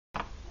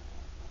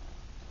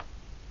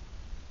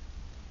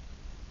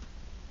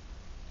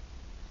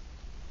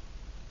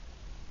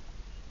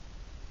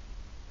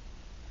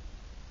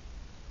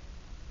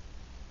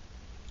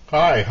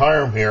Hi,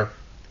 Hiram here.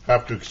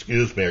 Have to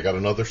excuse me, I got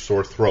another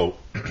sore throat.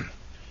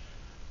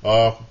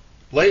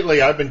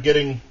 Lately I've been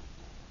getting,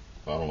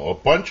 a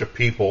bunch of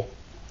people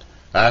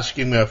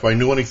asking me if I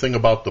knew anything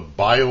about the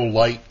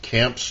BioLite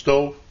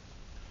CampStove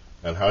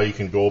and how you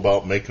can go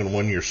about making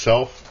one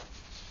yourself.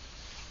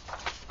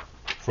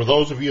 For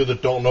those of you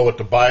that don't know what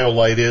the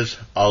BioLite is,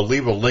 I'll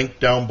leave a link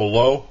down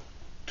below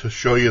to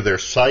show you their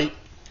site.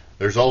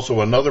 There's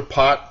also another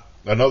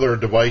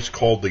device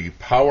called the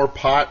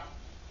PowerPot.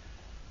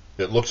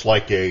 It looks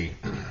like a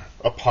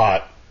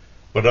pot,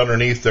 but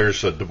underneath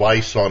there's a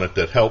device on it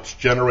that helps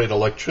generate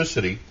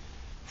electricity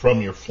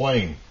from your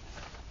flame.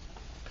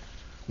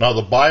 Now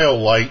the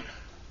BioLite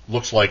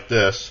looks like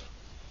this.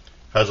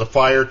 Has a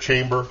fire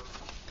chamber,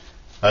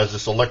 has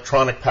this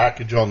electronic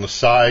package on the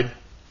side.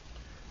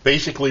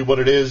 Basically what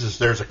it is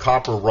there's a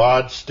copper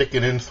rod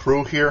sticking in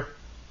through here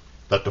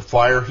that the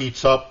fire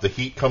heats up. The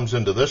heat comes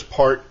into this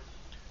part,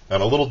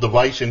 and a little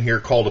device in here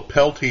called a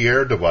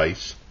Peltier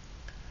Device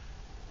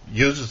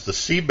uses the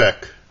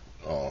Seebeck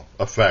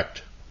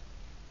effect,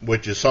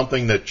 which is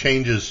something that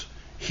changes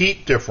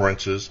heat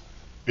differences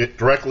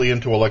directly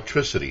into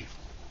electricity.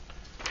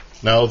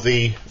 Now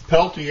the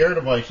Peltier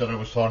device that I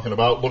was talking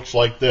about looks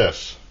like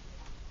this.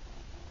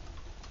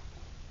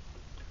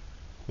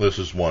 This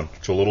is one.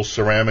 It's a little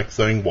ceramic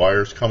thing,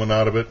 wires coming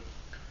out of it,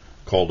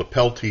 called a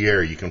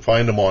Peltier. You can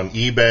find them on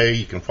eBay.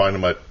 You can find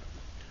them at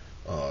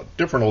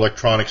different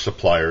electronic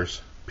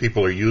suppliers.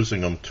 People are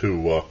using them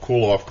to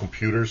cool off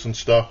computers and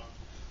stuff.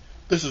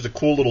 This is a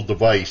cool little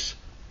device.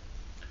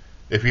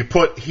 If you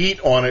put heat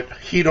on it,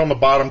 heat on the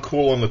bottom,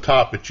 cool on the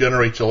top, it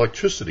generates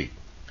electricity.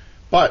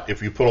 But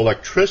if you put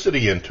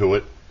electricity into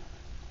it,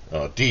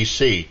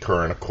 DC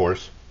current of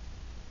course,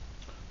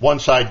 one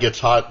side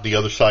gets hot, the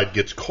other side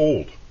gets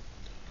cold.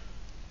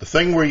 The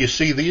thing where you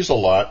see these a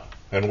lot,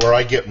 and where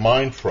I get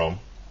mine from,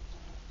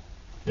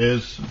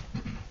 is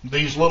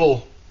these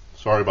little,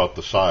 sorry about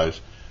the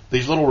size,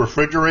 these little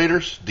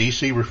refrigerators,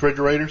 DC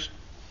refrigerators.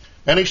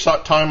 Any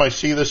time I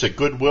see this at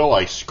Goodwill,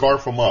 I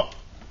scarf them up.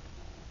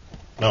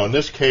 Now in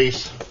this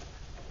case,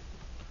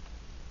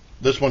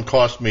 this one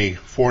cost me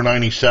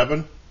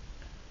 $4.97.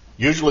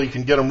 Usually you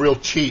can get them real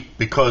cheap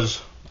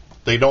because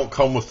they don't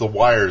come with the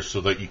wires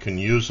so that you can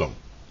use them.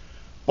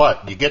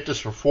 But you get this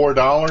for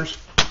 $4,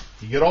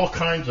 you get all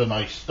kinds of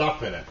nice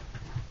stuff in it.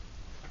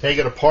 Take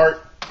it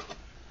apart,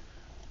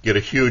 get a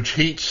huge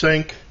heat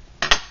sink,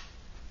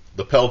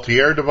 the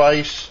Peltier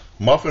device,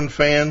 muffin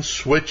fans,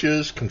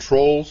 switches,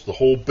 controls, the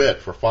whole bit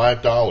for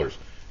 $5.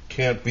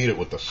 Can't beat it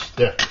with a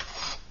stick.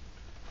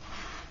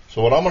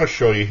 So what I'm going to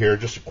show you here,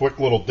 just a quick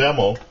little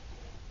demo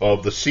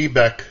of the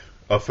Seebeck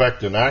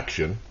effect in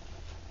action.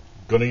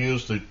 I'm going to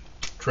use the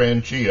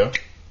Trangia.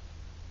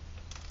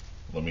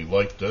 Let me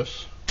light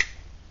this.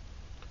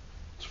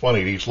 It's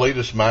funny, these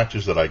latest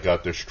matches that I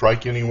got, they're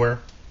Strike Anywhere.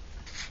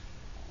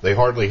 They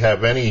hardly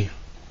have any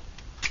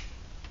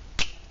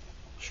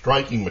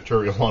striking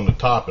material on the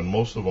top, and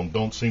most of them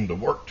don't seem to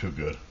work too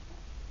good.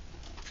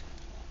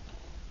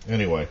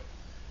 Anyway,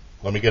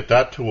 let me get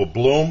that to a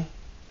bloom.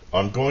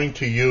 I'm going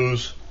to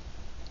use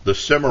the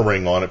simmer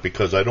ring on it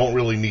because I don't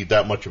really need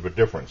that much of a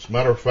difference.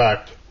 Matter of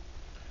fact,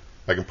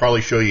 I can probably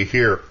show you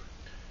here.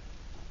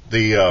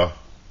 The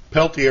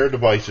Peltier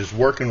device is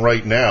working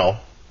right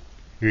now.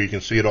 Here you can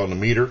see it on the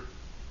meter.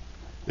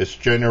 It's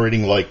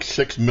generating like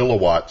 6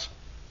 milliwatts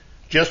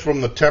just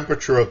from the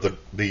temperature of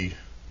the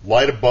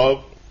light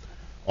above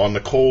on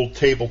the cold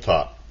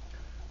tabletop.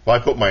 If I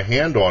put my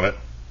hand on it,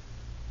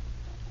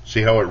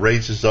 see how it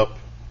raises up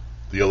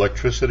the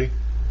electricity?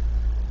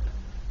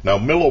 Now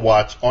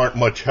milliwatts aren't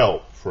much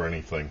help for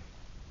anything,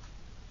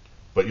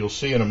 but you'll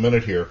see in a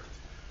minute here.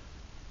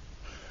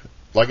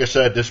 Like I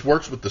said, this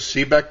works with the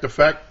Seebeck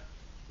effect.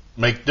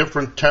 Make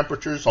different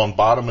temperatures on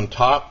bottom and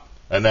top,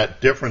 and that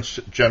difference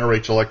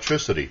generates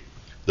electricity.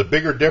 The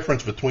bigger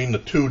difference between the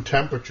two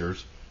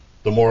temperatures,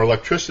 the more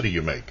electricity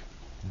you make.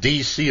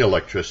 DC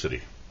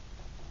electricity.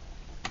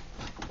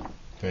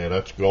 Okay,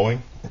 that's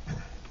going.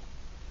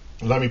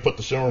 Let me put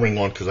the simmer ring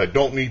on because I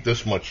don't need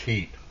this much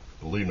heat.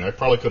 Believe me, I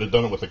probably could have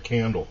done it with a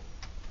candle.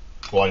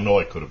 Well, I know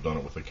I could have done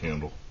it with a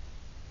candle.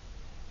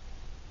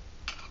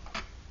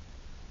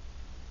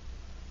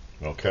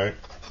 Okay.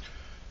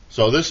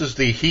 So this is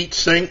the heat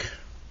sink.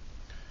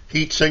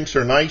 Heat sinks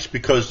are nice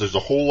because there's a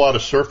whole lot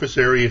of surface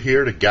area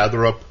here to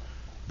gather up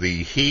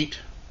the heat.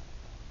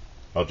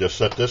 I'll just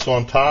set this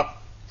on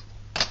top.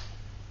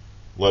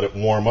 Let it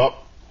warm up.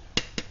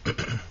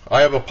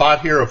 I have a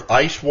pot here of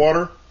ice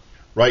water,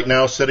 right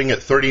now sitting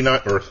at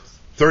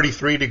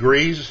 33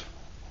 degrees.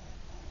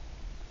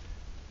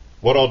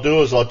 What I'll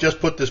do is I'll just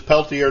put this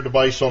Peltier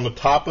device on the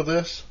top of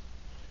this,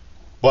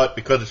 but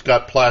because it's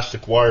got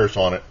plastic wires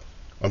on it,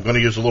 I'm going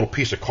to use a little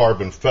piece of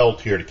carbon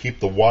felt here to keep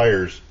the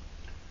wires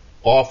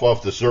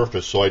off the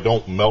surface so I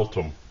don't melt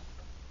them.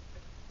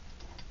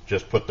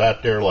 Just put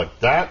that there like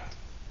that.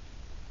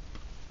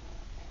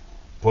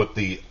 Put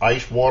the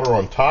ice water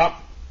on top.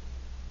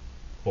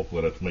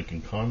 Hopefully that's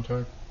making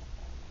contact.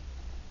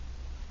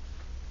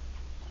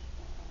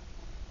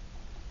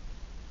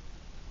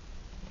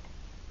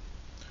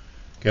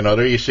 Okay, now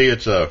there you see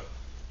it's a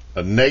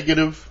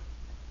negative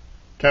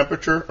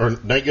temperature or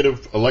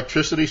negative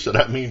electricity, so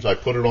that means I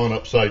put it on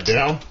upside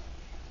down.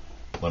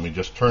 Let me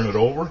just turn it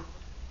over.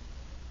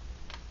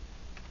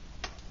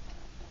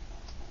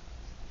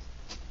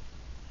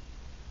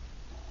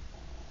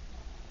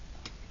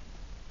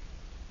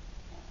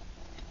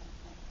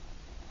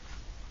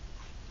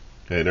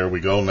 Okay, there we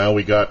go. Now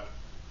we got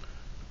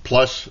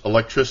plus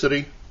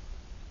electricity.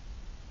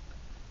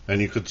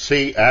 And you could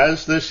see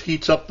as this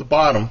heats up the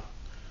bottom,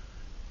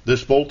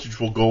 this voltage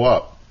will go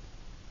up.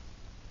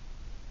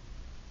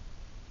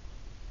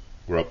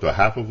 We're up to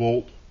 0.5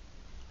 volt.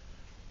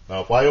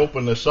 Now if I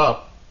open this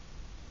up,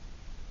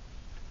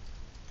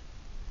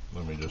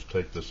 let me just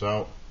take this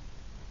out,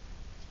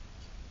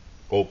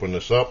 open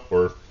this up,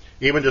 or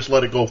even just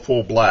let it go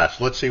full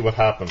blast. Let's see what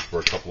happens for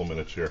a couple of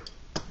minutes here.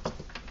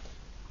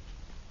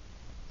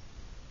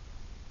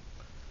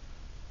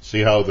 See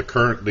how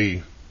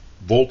the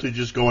voltage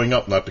is going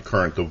up, not the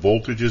current, the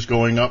voltage is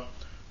going up.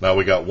 Now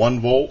we got 1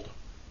 volt.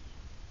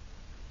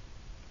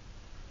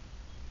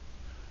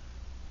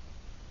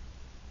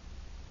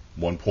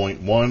 One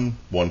 1.1,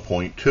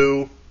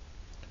 1.2,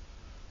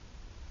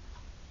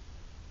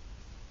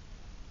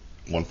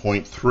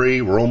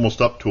 1.3. We're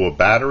almost up to a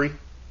battery.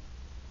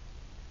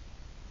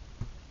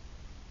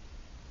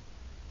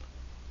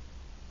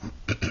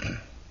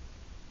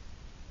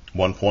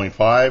 One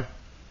 1.5.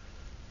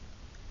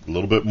 A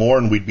little bit more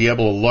and we'd be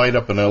able to light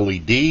up an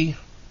LED.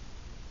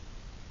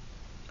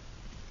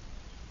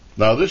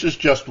 Now this is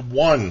just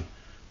one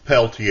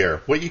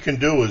Peltier. What you can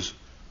do is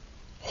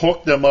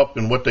hook them up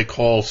in what they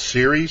call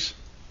series.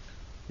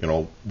 You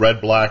know,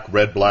 red, black,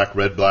 red, black,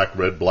 red, black,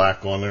 red,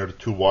 black on there, the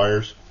 2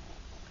 wires.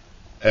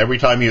 Every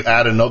time you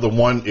add another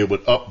one, it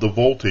would up the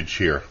voltage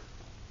here.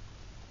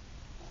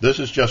 This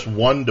is just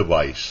one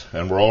device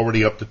and we're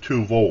already up to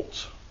 2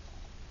 volts.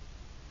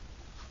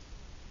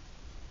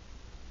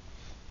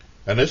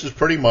 And this is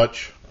pretty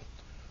much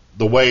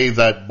the way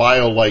that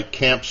BioLite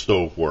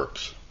CampStove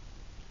works.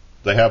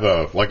 They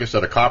have like I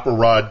said, a copper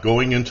rod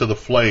going into the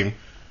flame.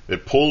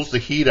 It pulls the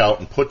heat out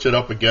and puts it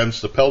up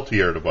against the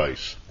Peltier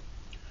device.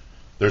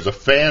 There's a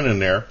fan in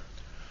there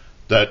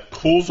that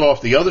cools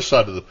off the other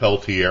side of the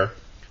Peltier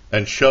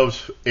and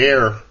shoves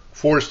air,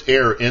 forced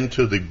air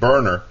into the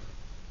burner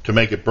to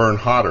make it burn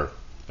hotter.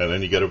 And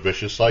then you get a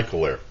vicious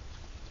cycle there.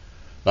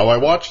 Now I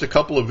watched a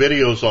couple of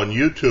videos on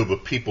YouTube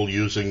of people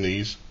using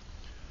these.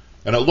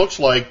 And it looks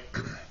like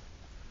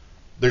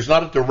there's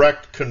not a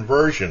direct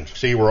conversion.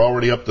 See, we're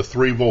already up to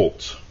 3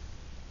 volts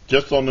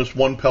just on this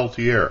one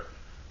Peltier.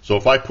 So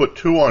if I put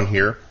 2 on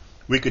here,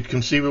 we could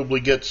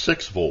conceivably get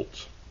 6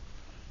 volts.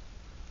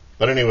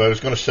 But anyway, I was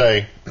going to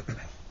say,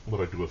 what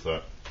do I do with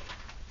that?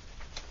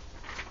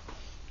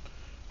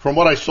 From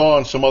what I saw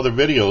in some other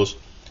videos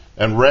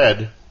and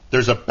read,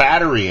 there's a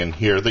battery in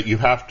here that you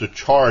have to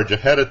charge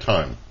ahead of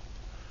time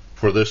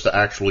for this to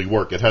actually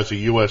work. It has a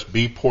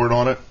USB port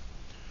on it,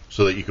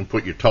 so that you can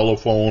put your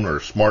telephone or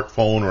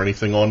smartphone or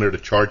anything on there to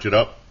charge it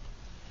up.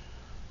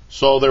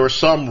 So there were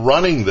some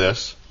running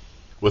this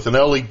with an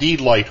LED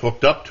light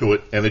hooked up to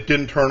it and it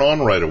didn't turn on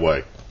right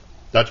away.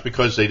 That's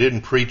because they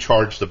didn't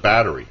pre-charge the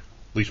battery.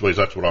 At least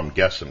that's what I'm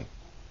guessing.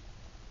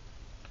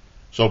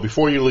 So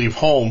before you leave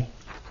home,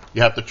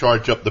 you have to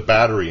charge up the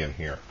battery in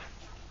here.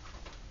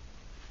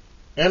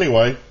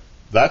 Anyway,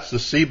 that's the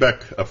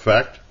Seebeck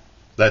effect.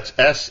 That's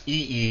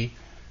S-E-E-B-E-C-K.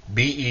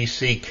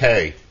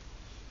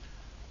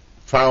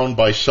 Found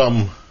by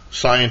some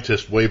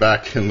scientist way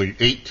back in the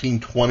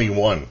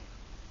 1821.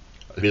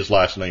 His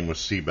last name was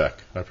Seebeck.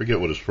 I forget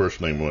what his first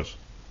name was.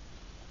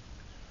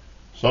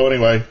 So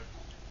anyway,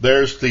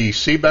 there's the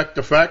Seebeck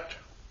effect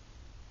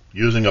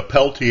using a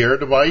Peltier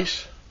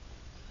device.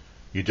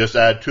 You just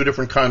add 2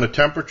 different kind of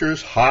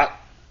temperatures, hot,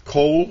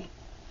 cold. You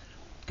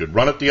could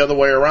run it the other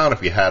way around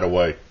if you had a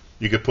way.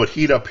 You could put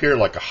heat up here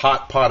like a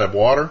hot pot of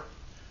water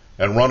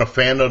and run a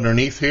fan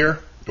underneath here,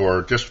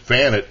 or just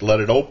fan it, let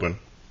it open.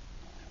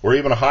 Or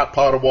even a hot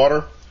pot of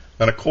water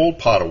and a cold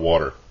pot of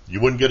water.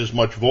 You wouldn't get as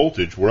much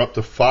voltage. We're up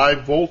to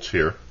 5 volts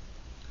here.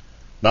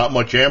 Not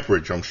much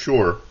amperage, I'm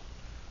sure,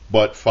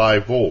 but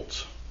 5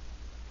 volts.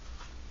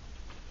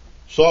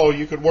 So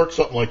you could work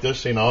something like this.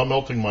 See, now I'm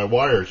melting my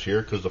wires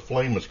here because the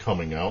flame is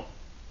coming out.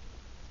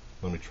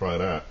 Let me try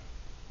that.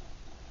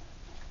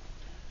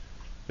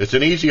 It's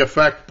an easy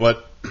effect,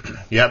 but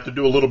you have to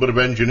do a little bit of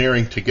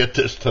engineering to get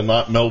this to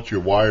not melt your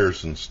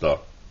wires and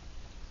stuff.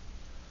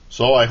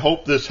 So I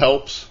hope this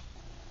helps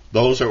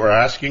those that were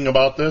asking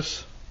about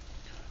this.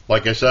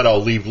 Like I said,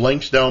 I'll leave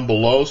links down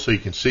below so you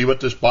can see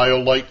what this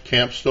BioLite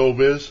CampStove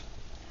is.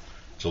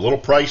 It's a little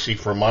pricey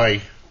for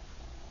my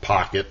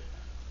pocket.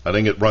 I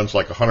think it runs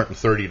like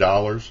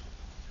 $130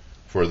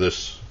 for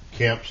this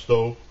camp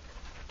stove,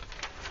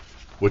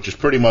 which is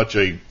pretty much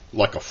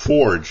like a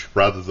forge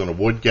rather than a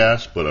wood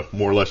gas, but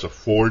more or less a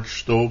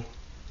forge stove.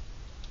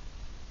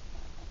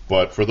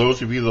 But for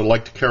those of you that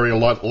like to carry a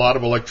lot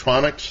of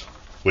electronics,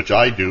 which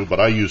I do, but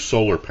I use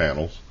solar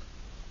panels,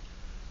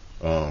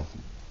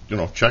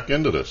 check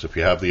into this if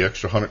you have the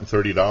extra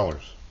 $130.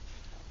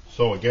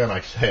 So again,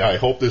 I say I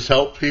hope this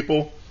helped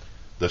people.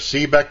 the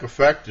Seebeck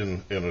effect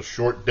in a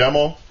short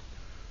demo.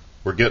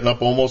 We're getting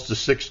up almost to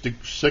 6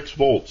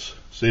 volts.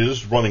 See, this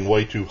is running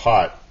way too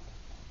hot,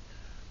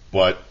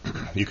 but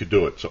you could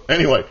do it. So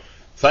anyway,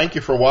 thank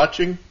you for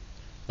watching.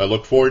 I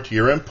look forward to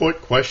your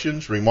input,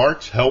 questions,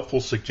 remarks, helpful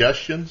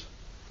suggestions.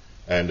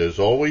 And as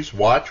always,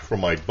 watch for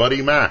my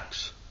buddy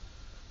Max.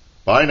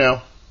 Bye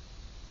now.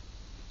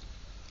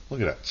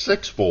 Look at that,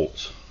 6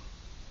 volts.